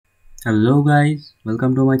Hello guys,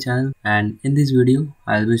 welcome to my channel, and in this video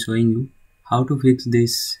I'll be showing you how to fix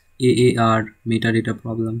this AAR metadata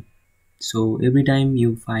problem. So every time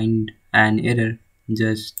you find an error,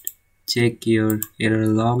 just check your error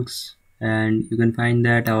logs and you can find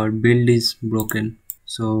that our build is broken.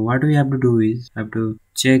 So what we have to do is have to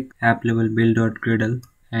check app level build.gradle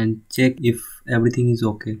and check if everything is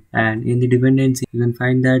okay, and in the dependency you can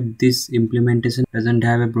find that this implementation doesn't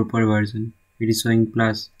have a proper version. It is showing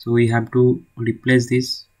plus, so we have to replace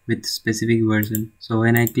this with specific version. So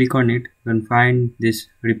when I click on it, you can find this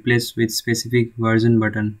replace with specific version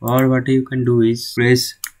button, or what you can do is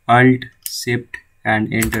press alt shift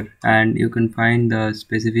and enter and you can find the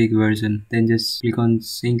specific version. Then just click on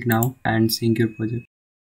sync now and sync your project.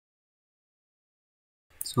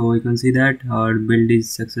 So you can see that our build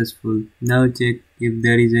is successful. Now check if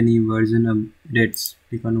there is any version updates.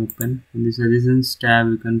 Click on open. In the suggestions tab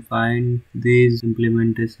you can find these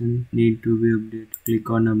implementation need to be updated. Click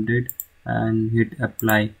on update and hit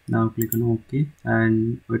apply. Now click on OK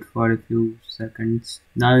and wait for a few seconds.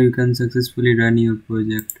 Now you can successfully run your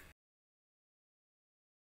project.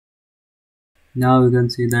 Now you can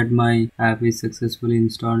see that my app is successfully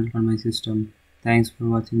installed on my system. Thanks for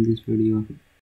watching this video.